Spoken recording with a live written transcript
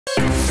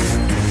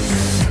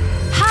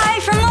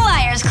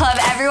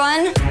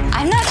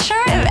I'm not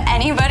sure if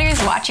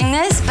anybody's watching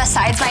this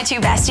besides my two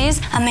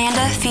besties.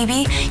 Amanda,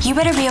 Phoebe, you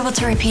better be able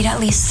to repeat at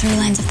least 3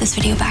 lines of this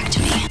video back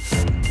to me.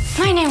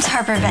 My name's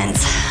Harper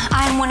Vince.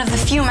 I'm one of the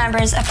few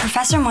members of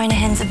Professor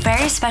Moynihan's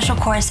very special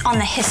course on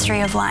the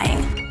history of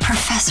lying.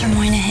 Professor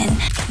Moynihan,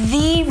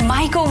 the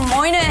Michael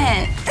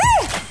Moynihan,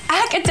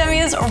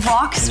 Academia's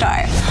rock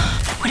star.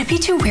 Would it be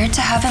too weird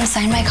to have him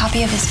sign my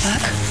copy of his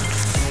book?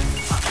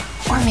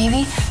 Or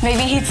maybe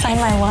he'd sign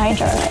my lie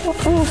journal.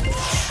 Ooh.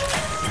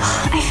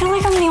 I feel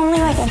like I'm the only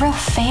real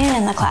fan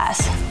in the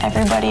class.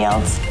 Everybody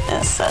else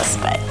is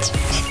suspect.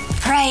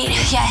 Right,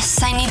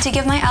 yes, I need to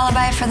give my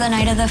alibi for the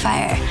night of the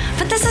fire.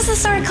 But this is the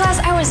sort of class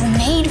I was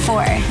made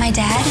for. My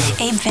dad,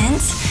 Abe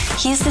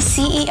Vince, he's the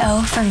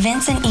CEO for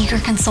Vince and Eager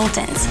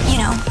Consultants. You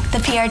know, the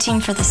PR team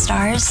for the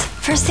stars.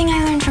 First thing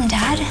I learned from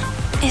Dad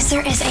is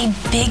there is a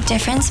big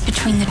difference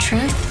between the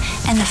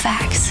truth and the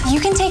facts. You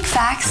can take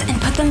facts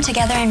and put them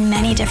together in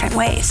many different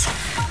ways,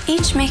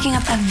 each making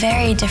up a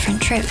very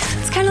different truth.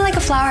 It's kind of like a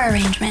flower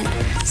arrangement.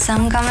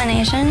 Some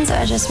combinations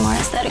are just more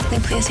aesthetically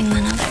pleasing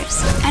than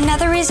others.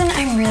 Another reason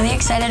I'm really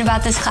excited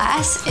about this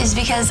class is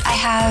because I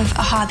have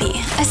a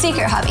hobby, a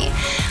secret hobby,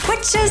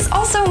 which is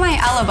also my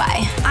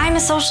alibi. I'm a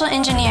social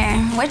engineer,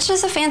 which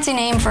is a fancy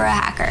name for a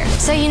hacker.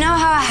 So you know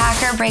how a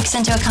hacker breaks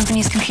into a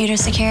company's computer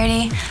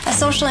security? A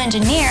social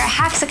engineer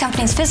hacks a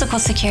company's physical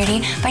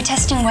security by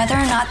testing whether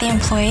or not the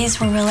employees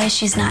will realize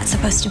she's not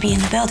supposed to be in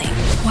the building.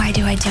 Why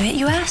do I do it,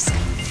 you ask?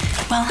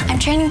 Well, I'm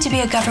training to be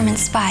a government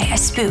spy, a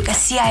spook, a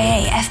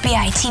CIA,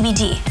 FBI,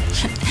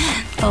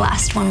 TBD. The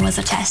last one was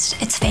a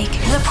test. It's fake.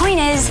 The point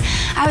is,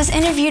 I was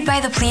interviewed by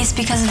the police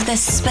because of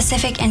this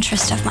specific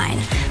interest of mine,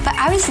 but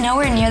I was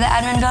nowhere near the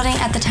admin building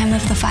at the time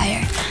of the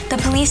fire. The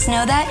police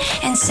know that,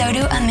 and so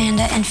do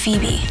Amanda and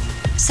Phoebe.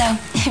 So,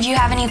 if you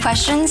have any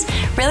questions,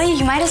 really,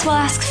 you might as well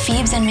ask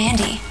Phoebes and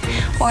Mandy.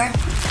 Or,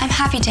 I'm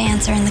happy to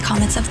answer in the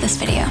comments of this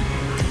video.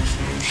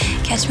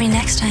 Catch me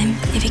next time,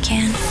 if you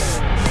can.